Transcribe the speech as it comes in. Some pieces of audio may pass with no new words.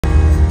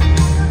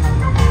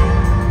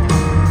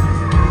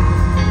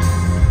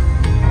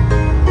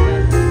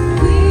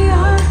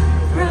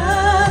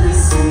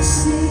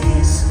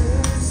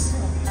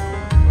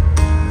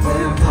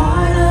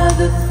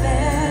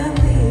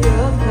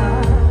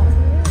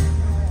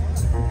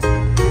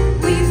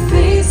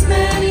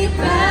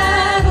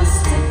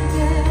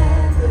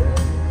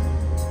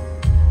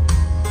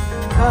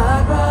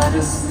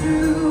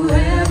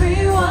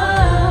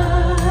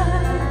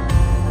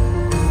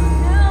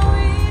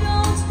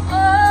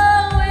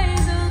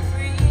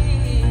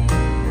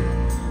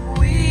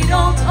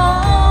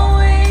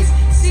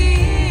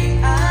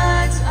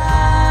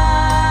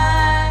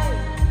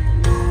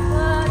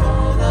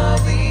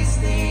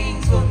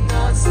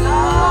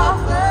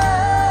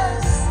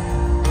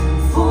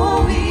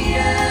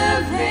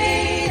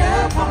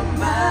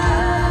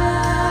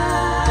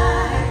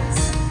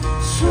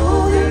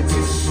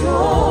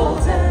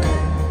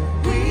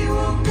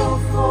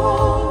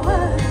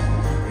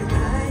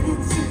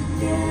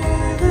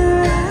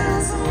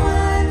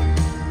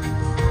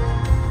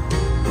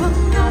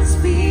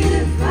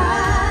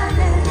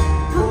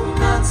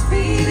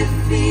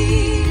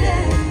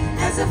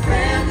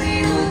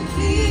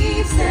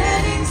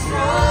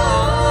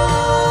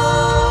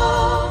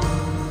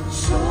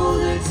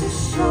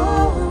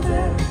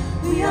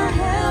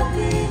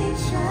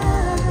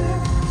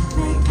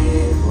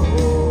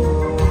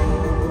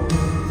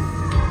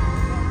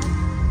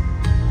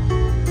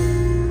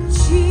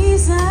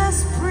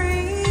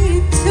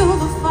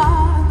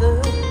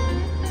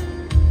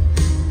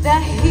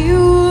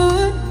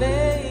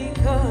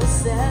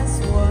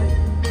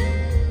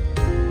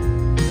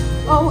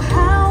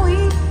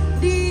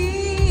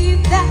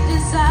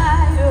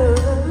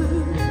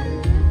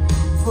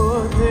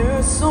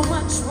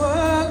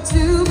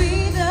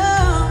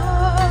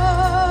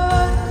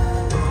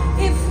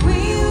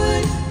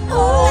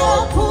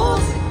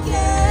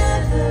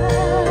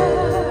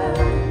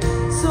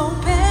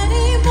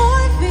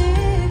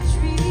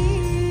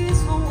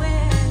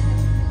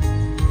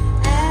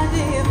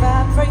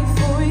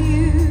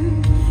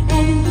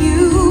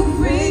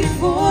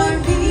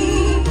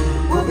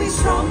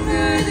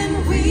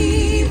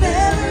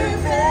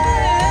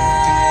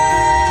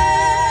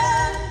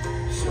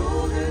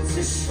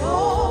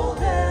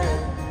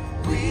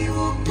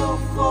go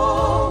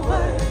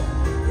forward,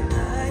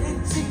 united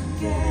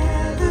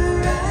together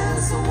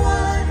as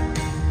one.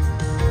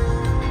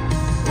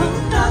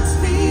 Will not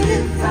be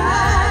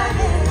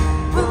divided,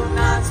 will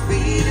not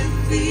be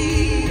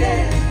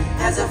defeated.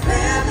 As a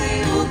family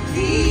we'll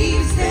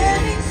keep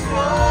standing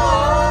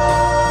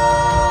strong.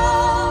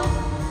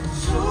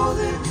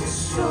 Shoulder to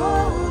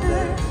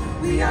shoulder,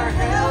 we are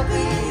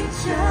helping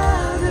each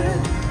other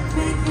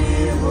make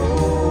it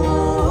whole.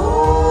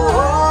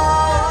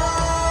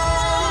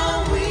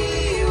 We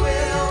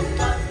will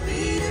not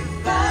be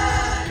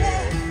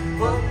divided,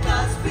 will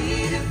not be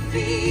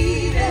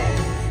defeated.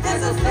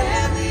 As a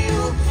family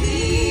we'll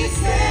keep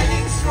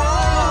standing strong.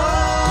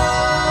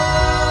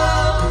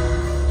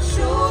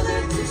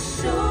 Shoulder to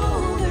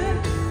shoulder,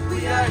 we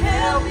are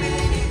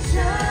helping each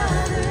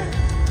other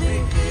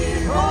make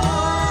it whole.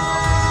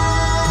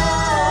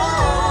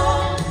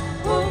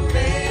 We'll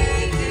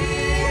make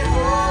it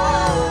whole.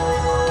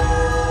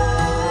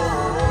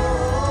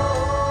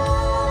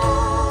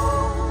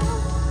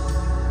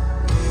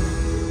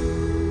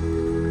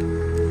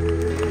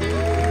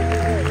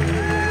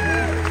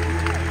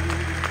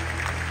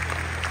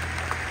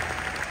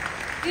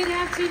 Good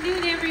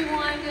afternoon,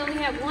 everyone. We only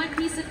have one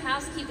piece of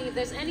housekeeping. If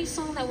there's any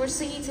song that we're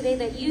singing today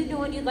that you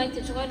know and you'd like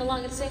to join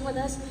along and sing with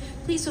us,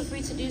 please feel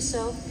free to do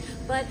so.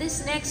 But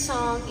this next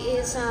song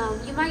is,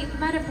 you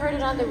might have heard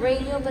it on the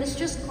radio, but it's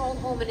just called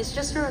Home, and it's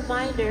just a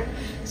reminder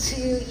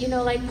to, you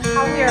know, like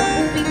how we are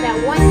hoping that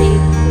one day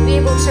we'll be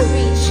able to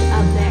reach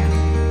up there.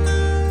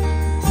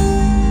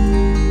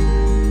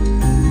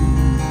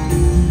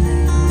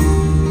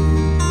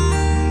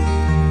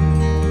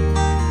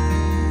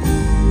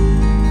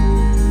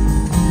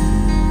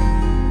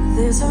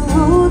 There's a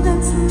road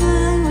that's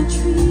lined with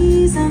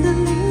trees and a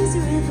lazy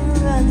river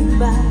running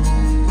by.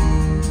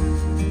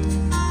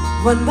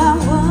 One by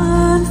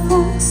one,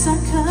 folks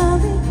are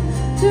coming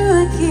through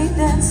a gate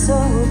that's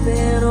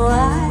open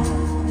wide.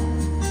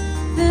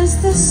 There's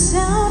the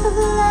sound of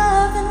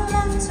love and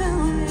laughter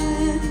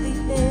in the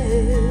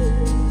air.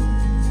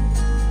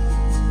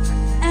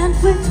 And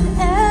with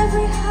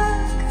every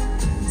hug,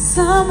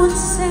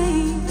 someone's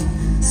saying,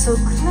 so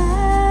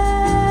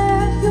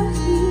glad you're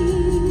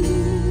here.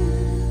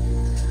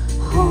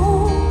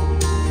 Home,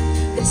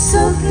 it's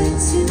so good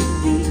to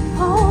be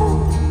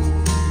home.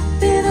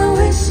 Been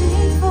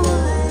wishing for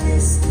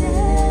this day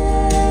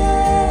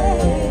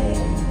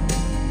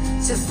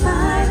to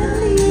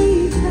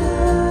finally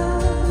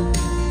come.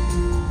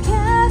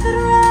 Gathered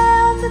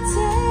around the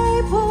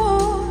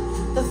table,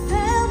 the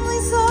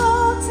family's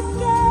all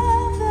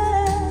together.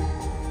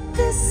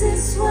 This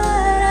is what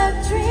I've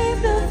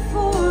dreamed of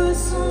for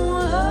so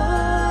long.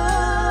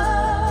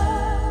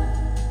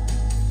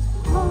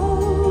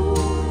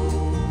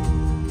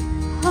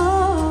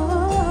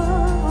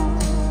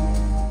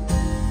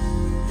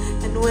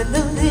 And when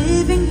the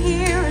living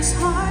here is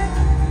hard,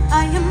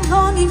 I am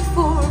longing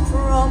for a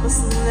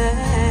promised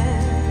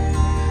land,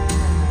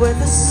 where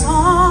the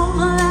song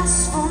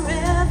lasts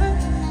forever,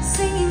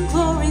 singing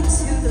glory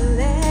to the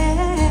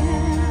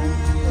Lamb.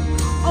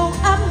 Oh,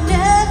 I've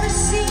never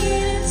seen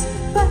it,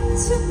 but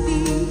to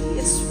me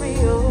it's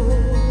real.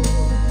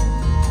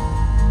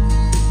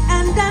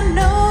 And I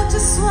know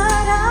just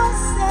what I'll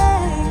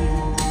say,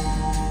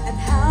 and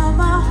how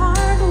my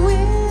heart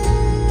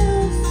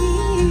will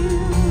feel.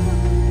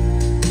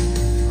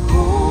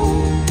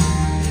 Home,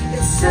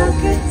 it's so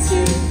good to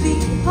be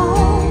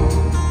home.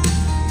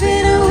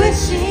 Been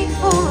wishing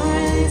for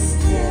this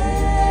day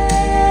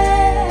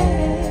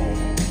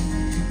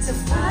to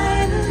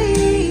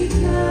finally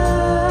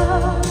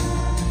come.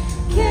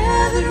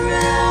 Gathered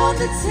around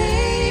the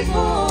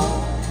table,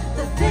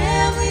 the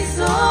family's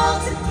all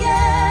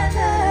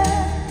together.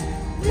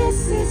 This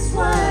is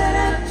what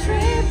I've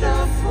dreamed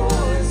of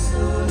for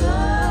so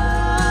long.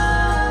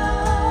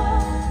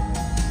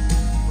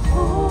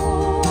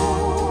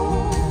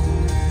 Home,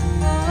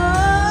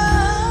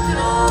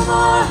 no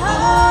more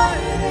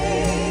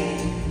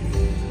heartache,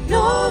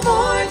 no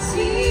more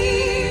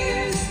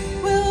tears.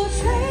 We'll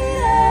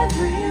trade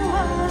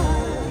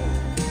everyone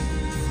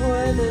for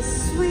the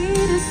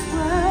sweetest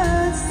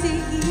words to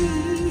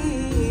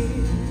hear.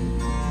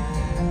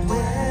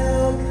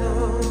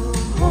 Welcome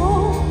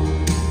home.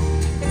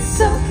 It's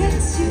so good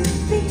to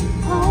be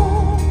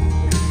home.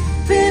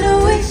 Been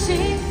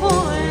wishing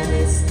for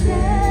this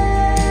day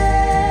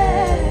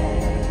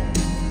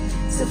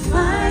to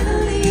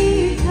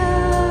finally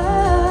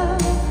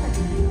come.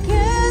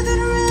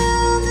 Gathered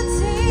around the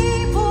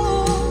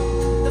table,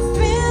 the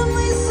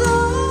family's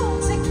all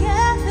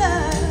together.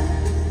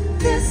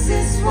 This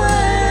is what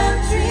I've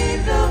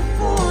dreamed of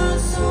for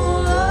so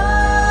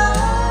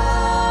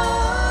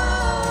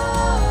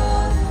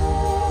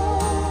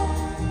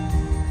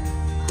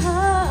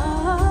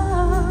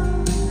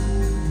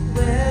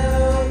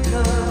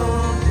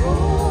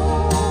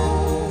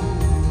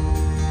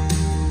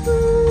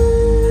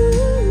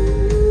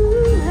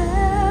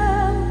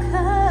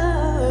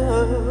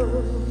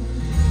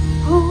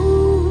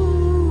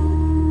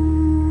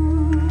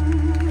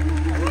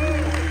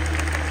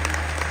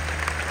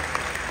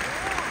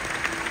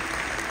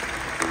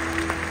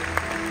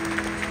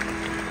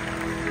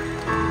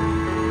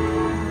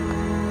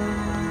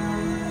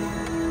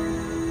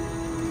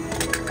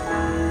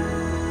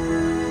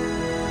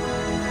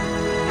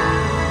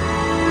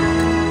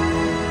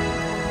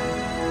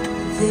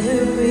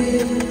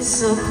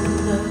rings of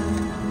blood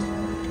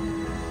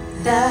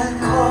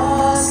that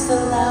cost the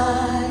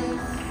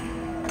life,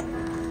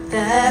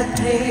 that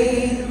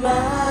paid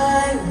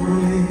my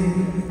way,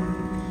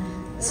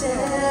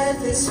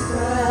 death is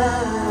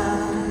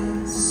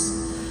price.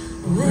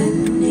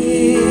 When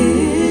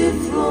it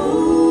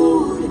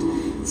flowed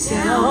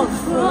down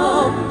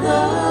from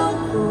the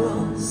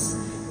cross,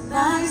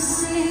 my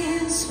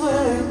sins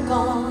were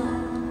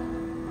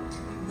gone,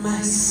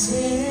 my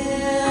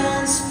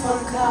sins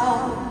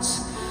forgot.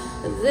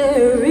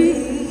 There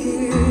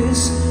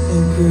is a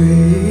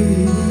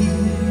grave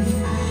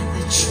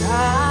that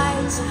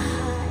tried to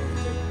hide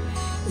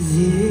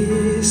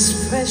this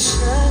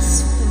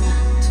precious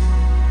blood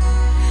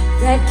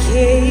that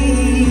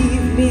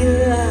gave me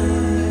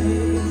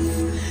life.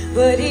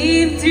 But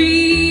in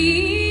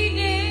 3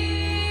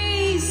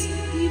 days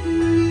he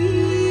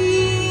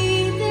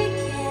breathed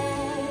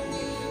again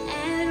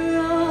and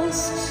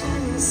rose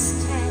to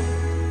stand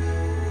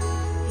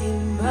in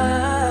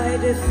my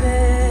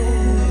defense.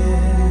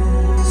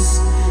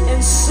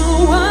 And so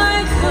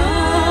I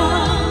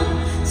come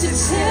to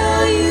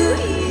tell you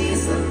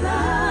he's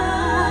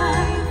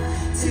alive,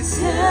 to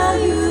tell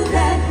you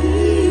that he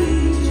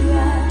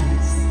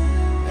dries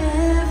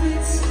every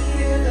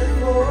tear that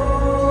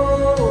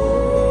falls.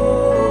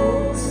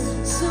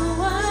 So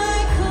I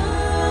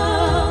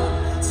come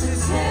to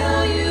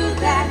tell you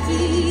that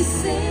he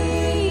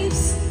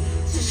saves,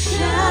 to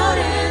shout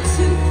and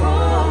to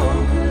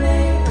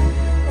proclaim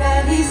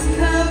that he's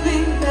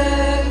coming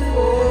back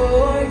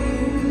for you.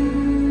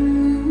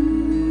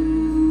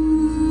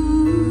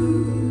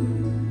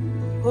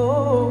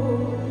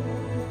 Oh,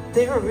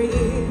 there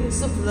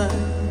is a blood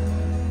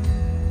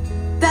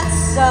that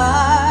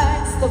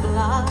sights the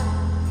blind,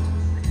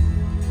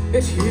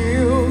 it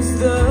heals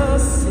the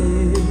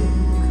sick,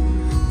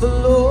 the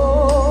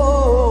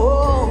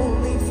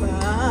lonely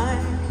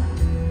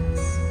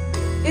finds.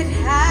 It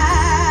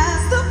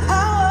has the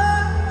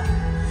power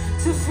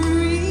to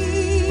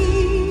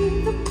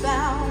free the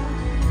bound,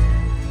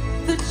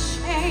 the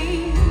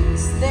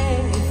chains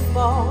they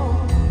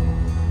fall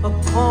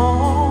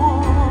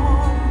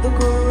upon the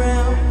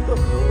ground.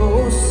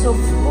 Oh, so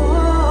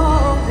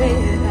pour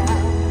it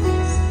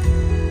out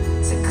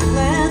to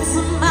cleanse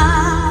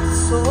my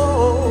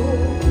soul,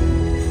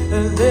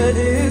 and that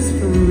is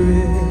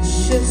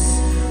precious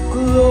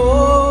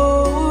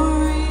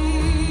glory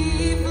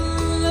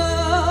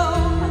flow,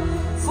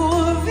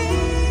 for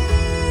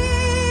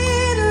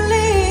it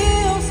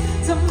lives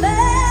to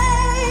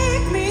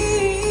make me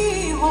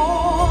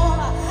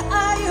whole. I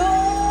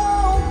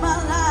owe my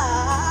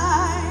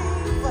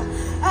life,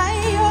 I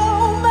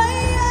owe my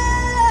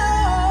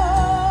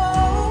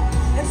all,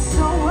 and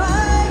so I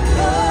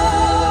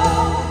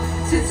come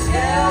to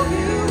tell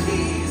you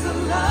he's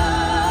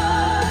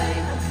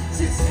alive,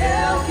 to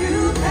tell you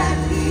that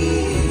he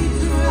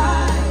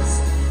dries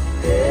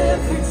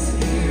every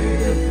tear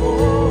that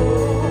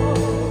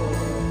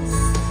falls.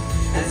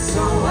 And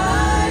so I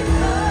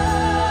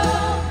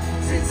come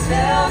to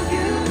tell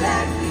you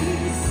that he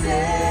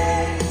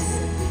saves,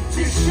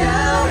 to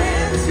shout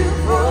and to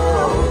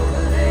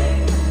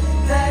proclaim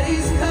that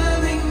he's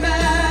coming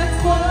back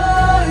for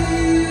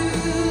you.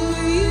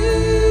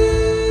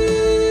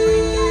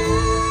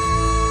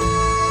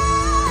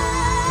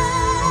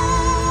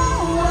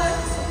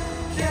 What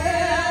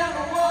can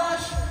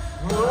wash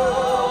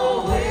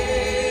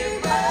away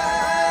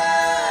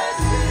my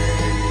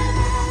sin?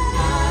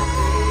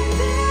 Nothing.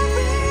 There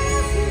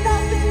is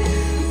nothing.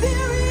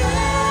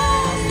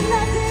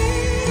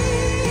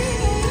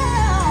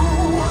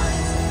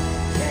 What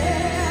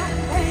can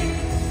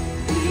make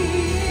me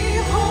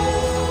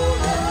whole?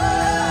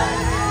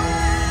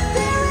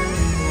 There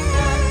is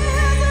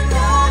nothing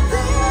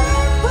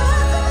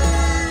but the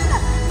blood,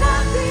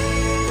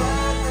 nothing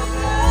but the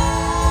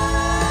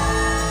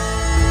blood.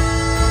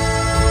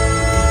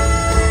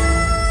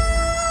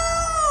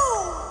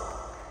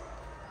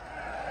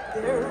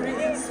 There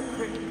is a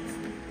grave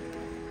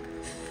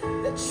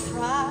that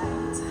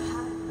tried to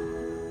hide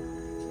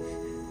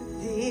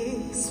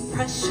this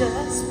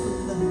precious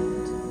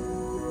blood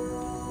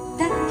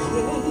that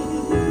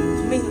gave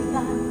me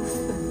life.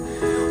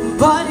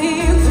 But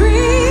in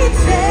 3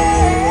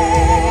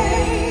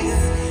 days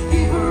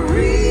he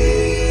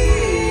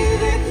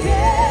breathed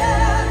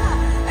again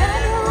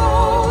and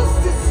rose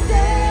to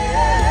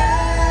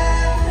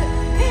stand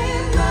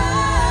in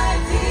my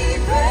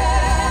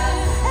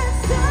defense. And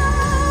so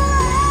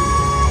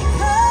I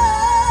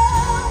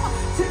come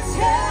to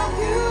tell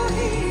you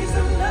he's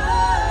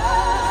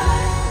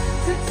alive,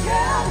 to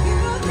tell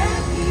you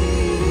that he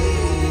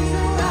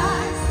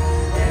dries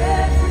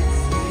every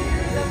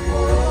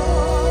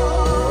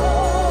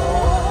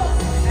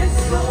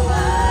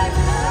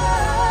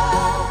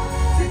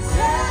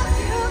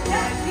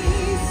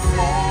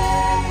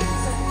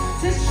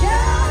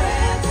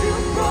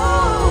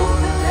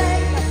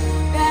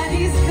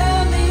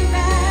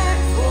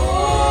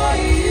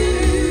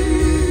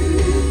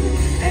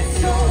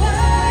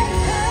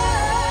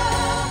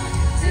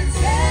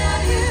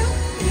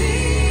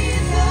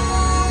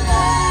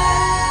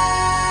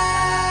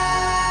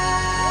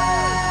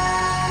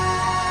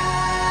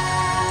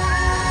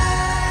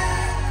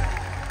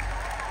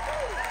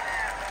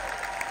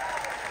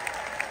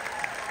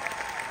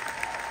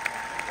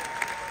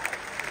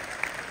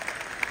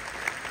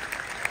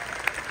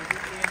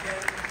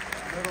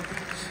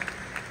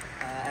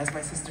as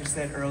my sister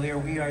said earlier,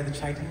 we are the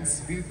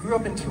Chitans. We grew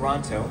up in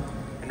Toronto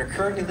and are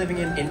currently living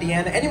in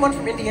Indiana. Anyone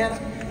from Indiana?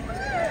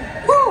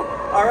 Woo!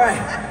 All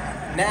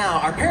right. Now,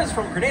 our parents are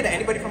from Grenada.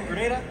 Anybody from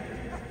Grenada?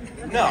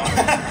 No.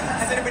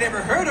 Has anybody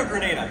ever heard of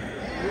Grenada?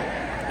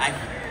 I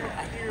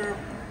hear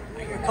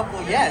a couple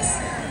of yes.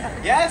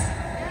 Yes?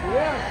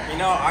 Yeah. You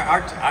know,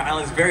 our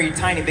island's very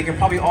tiny. They could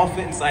probably all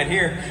fit inside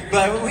here.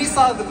 But we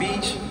saw the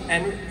beach,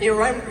 and it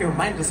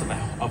reminded us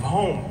of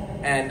home.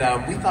 And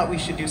we thought we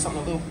should do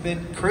something a little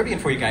bit Caribbean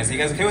for you guys. Are you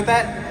guys okay with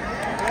that?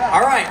 Yeah. All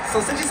right. So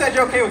since you said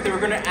you're okay with it, we're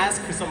going to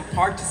ask for some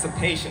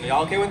participation. Are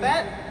y'all okay with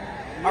that?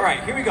 Yeah. All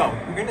right. Here we go.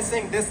 We're going to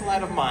sing This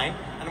Light of Mine,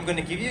 and I'm going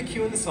to give you a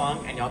cue in the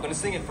song, and y'all going to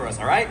sing it for us.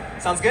 All right?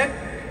 Sounds good?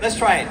 Let's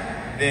try it.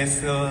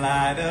 This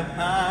light of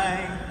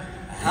mine,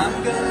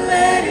 I'm going to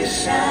let it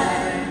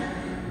shine.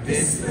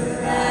 This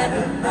light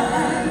of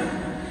mine,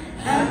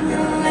 I'm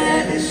gonna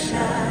let it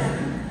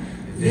shine.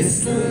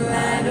 This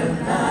light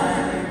of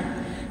mine,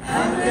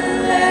 I'm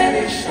gonna let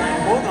it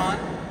shine. Hold on,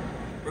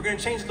 we're gonna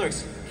change the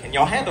lyrics. Can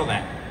y'all handle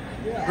that?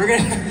 Yeah. We're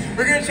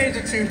gonna change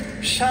it to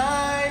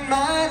shine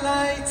my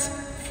light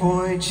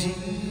for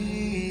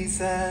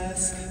Jesus.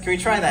 Can we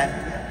try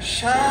that?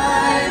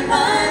 Shine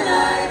my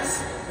light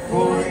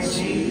for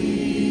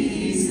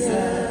Jesus.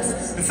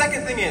 The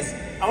second thing is,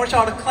 I want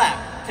y'all to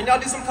clap. Can y'all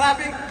do some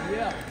clapping?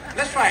 Yeah.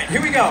 Let's try it.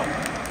 Here we go.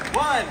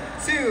 1,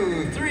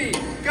 2, 3,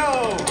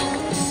 go.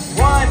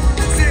 1,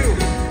 2,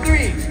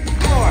 3,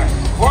 4.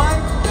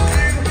 1,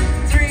 2,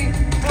 3,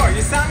 4.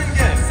 You're sounding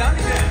good.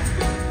 Sounding good.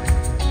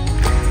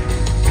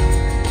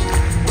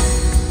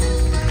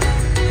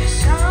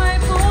 Shine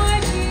for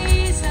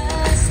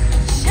Jesus.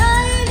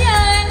 Shine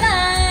your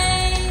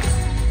light.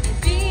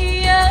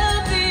 Be a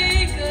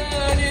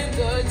beacon in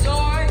the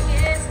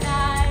darkest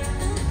night.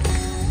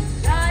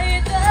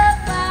 Light the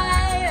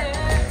fire.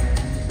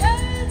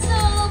 Burn so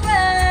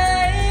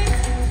bright.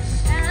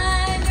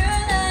 Shine your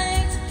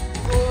light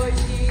for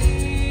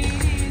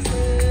Jesus.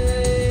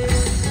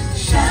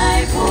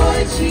 Shine for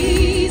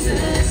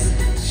Jesus.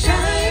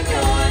 Shine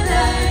your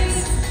light.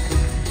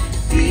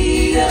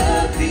 Be a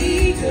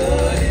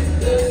beacon in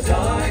the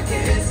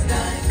darkest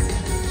night.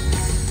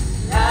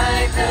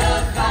 Light the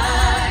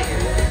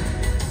fire.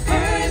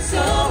 Burn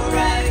so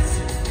bright.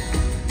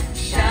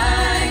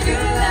 Shine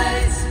your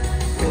light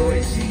for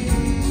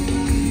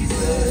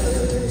Jesus.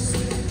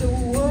 The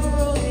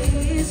world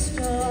is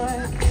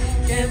dark,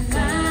 can't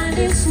find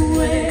its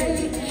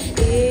way.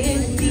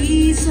 It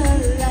needs a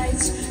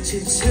light to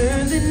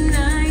turn the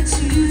night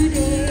to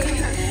day.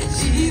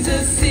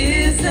 Jesus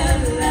is the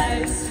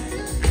light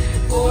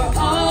for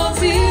all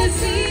to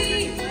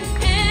see,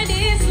 and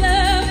His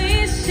love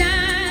is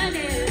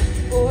shining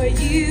for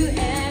you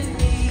and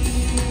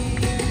me.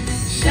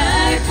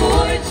 Shine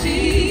for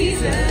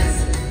Jesus.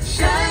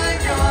 Shine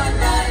your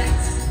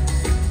light.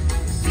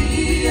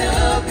 Be a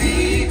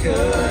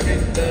beacon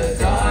in the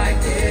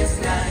darkest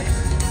night.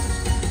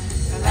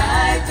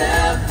 Light the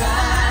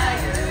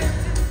fire.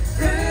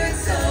 Burn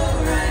so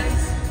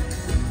bright.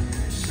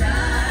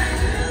 Shine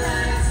your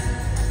light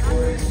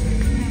for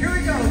Jesus. Here we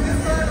go. This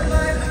light of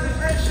mine, let the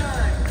red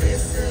shine.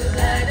 It's the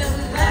light of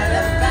mine.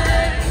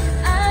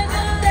 I'm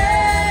gonna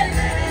let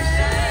it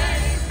shine.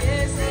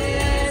 It's the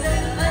light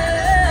of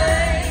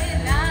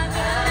mine. I'm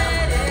gonna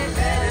let it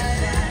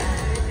shine.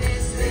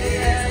 It's the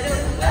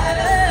light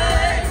of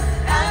mine.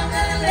 I'm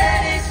gonna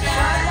let it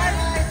shine.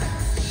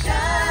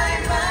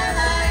 Shine my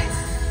light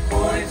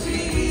for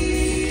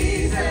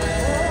Jesus.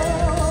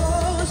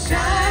 Oh,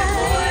 shine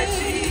for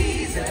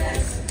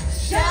Jesus.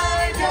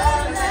 Shine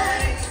your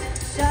light.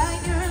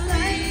 Shine your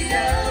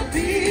light.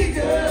 Be a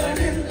beacon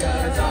in the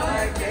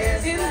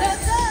darkest night.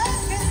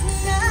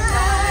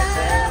 Light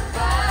the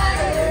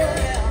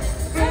fire.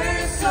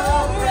 Burn so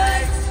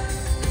bright.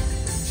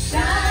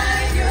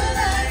 Shine your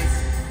light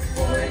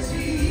for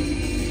Jesus.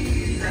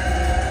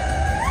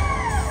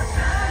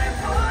 Shine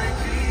for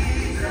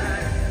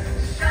Jesus.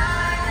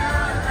 Shine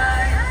your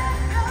light.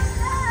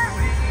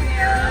 Be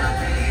a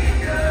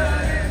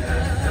beacon in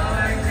the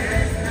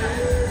darkest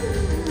night.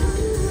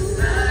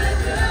 Light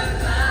the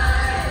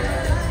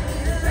fire.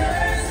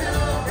 Burn so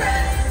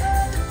bright.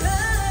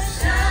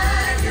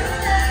 Shine your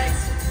light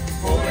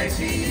for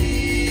Jesus.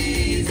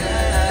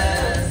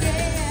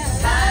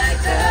 Light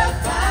the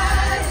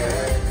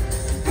fire.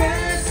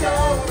 Burn so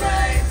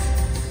bright.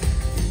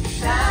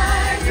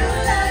 Shine your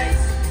light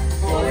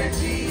for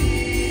Jesus.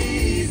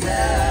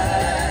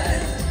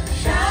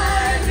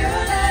 Shine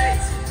your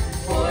light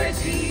for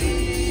Jesus.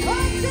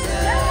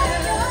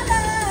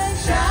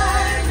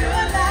 Shine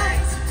your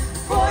light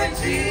for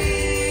Jesus.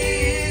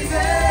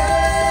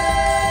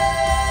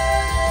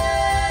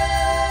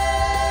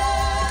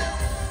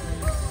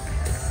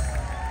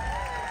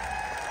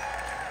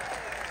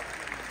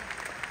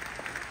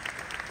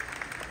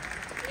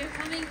 We're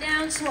coming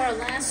down to our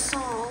last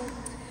song.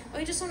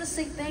 We just want to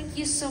say thank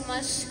you so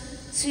much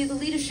to the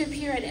leadership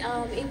here at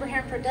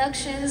Abraham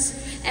Productions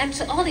and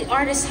to all the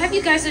artists. Have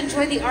you guys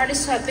enjoyed the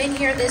artists who have been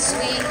here this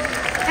week?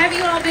 Have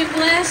you all been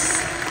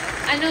blessed?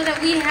 I know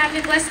that we have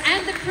been blessed,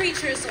 and the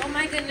preachers, oh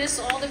my goodness,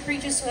 all the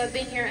preachers who have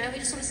been here, and we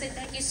just want to say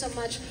thank you so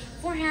much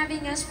for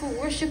having us, for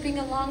worshiping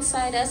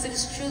alongside us. It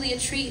is truly a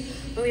treat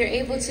when we are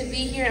able to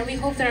be here, and we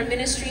hope that our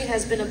ministry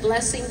has been a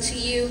blessing to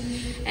you,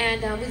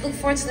 and we look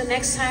forward to the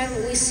next time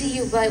we see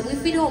you. But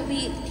if we don't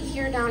meet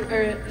here down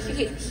earth,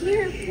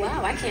 here,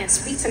 wow, I can't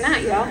speak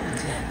tonight, y'all.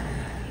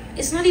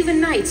 It's not even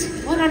night.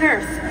 What on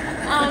earth?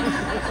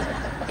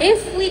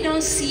 If we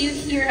don't see you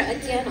here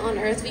again on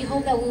earth, we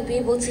hope that we'll be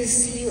able to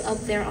see you up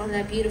there on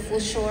that beautiful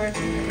shore.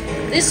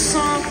 This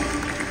song,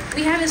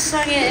 we haven't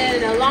sung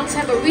it in a long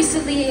time, but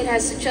recently it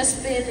has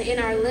just been in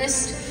our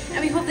list.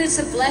 And we hope that it's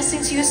a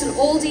blessing to you. It's an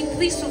oldie.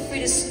 Please feel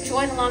free to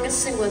join along and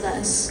sing with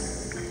us.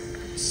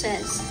 It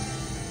says,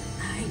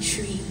 I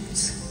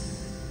dreamed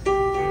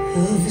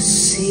of a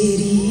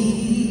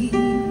city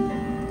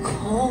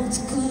called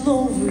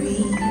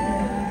Glory,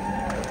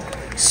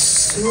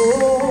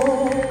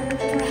 so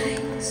bright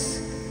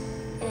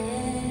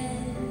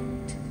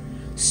and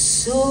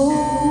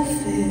so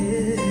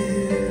fair.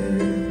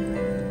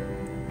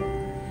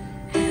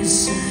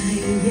 As I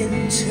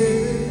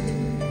entered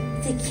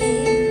the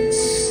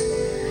gates,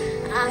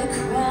 I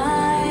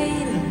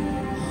cried,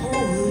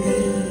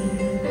 holy.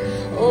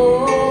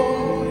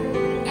 Oh,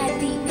 and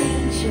the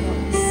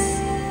angels,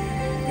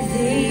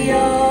 they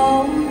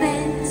all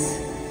met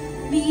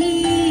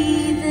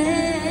me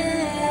there,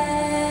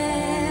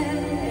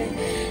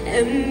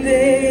 and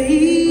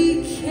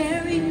they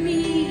carried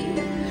me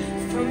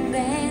from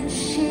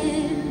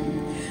mansion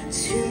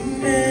to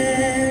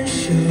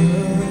mansion.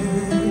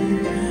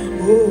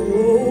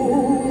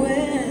 Oh,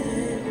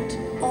 and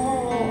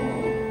all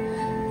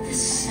the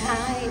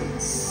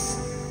sights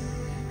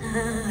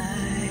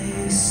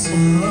I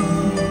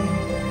saw.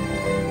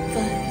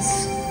 But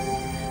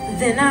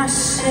then I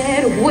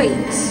said,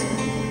 wait,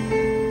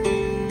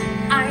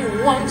 I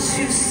want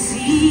to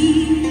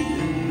see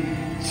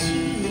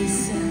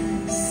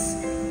Jesus,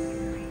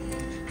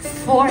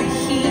 for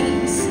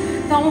he's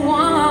the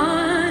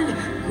one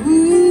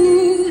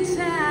who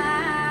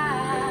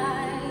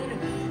died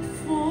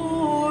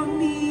for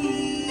me.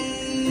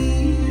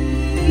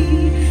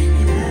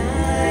 And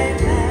I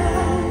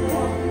bowed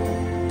on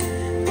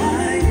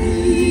my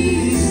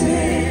knees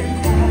and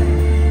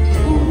cried,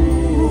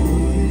 holy.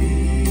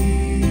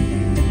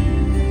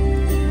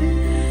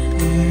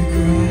 I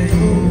cried,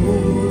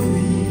 holy.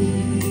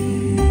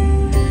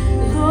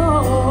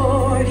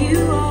 Lord,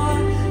 you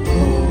are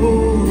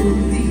holy.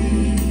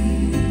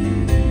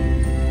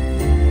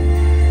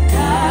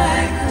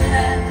 I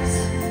clapped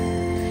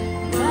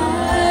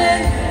my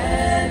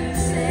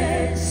hands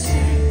and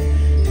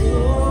sang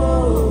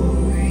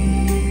glory.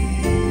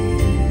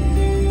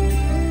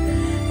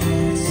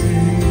 I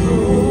sang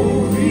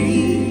glory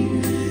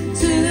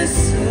to the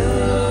Son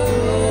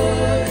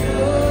of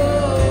God.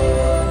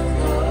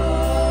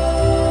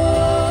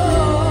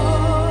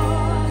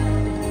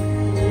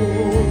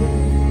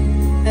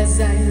 Oh, as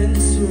I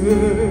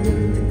entered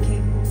the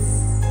gates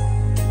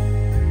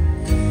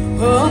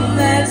of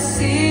that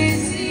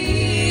city,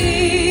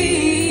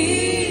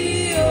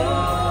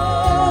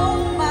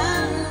 oh, my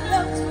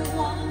loved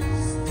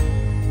ones,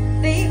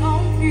 they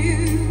all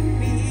knew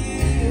me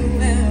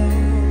well,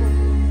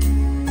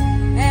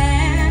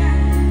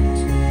 and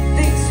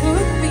they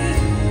took me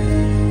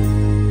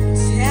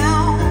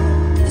down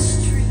the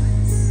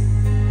streets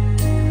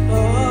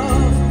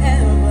of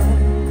heaven,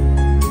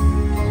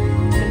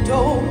 and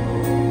oh,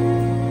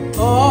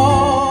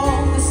 all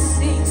the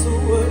saints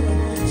were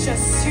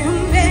just too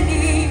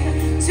many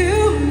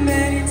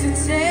to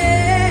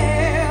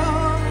tell.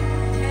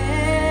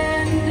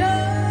 And I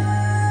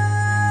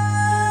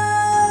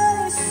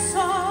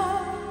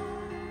saw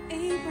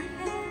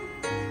Abraham,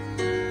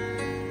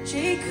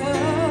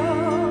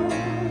 Jacob,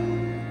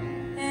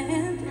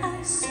 and I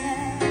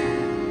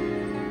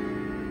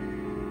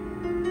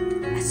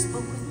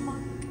spoke with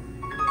Mark,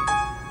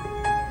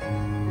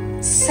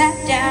 sat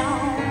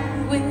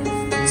down with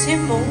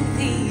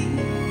Timothy.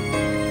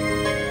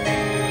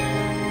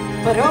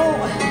 But oh,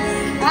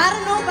 I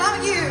don't know about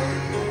you,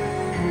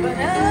 but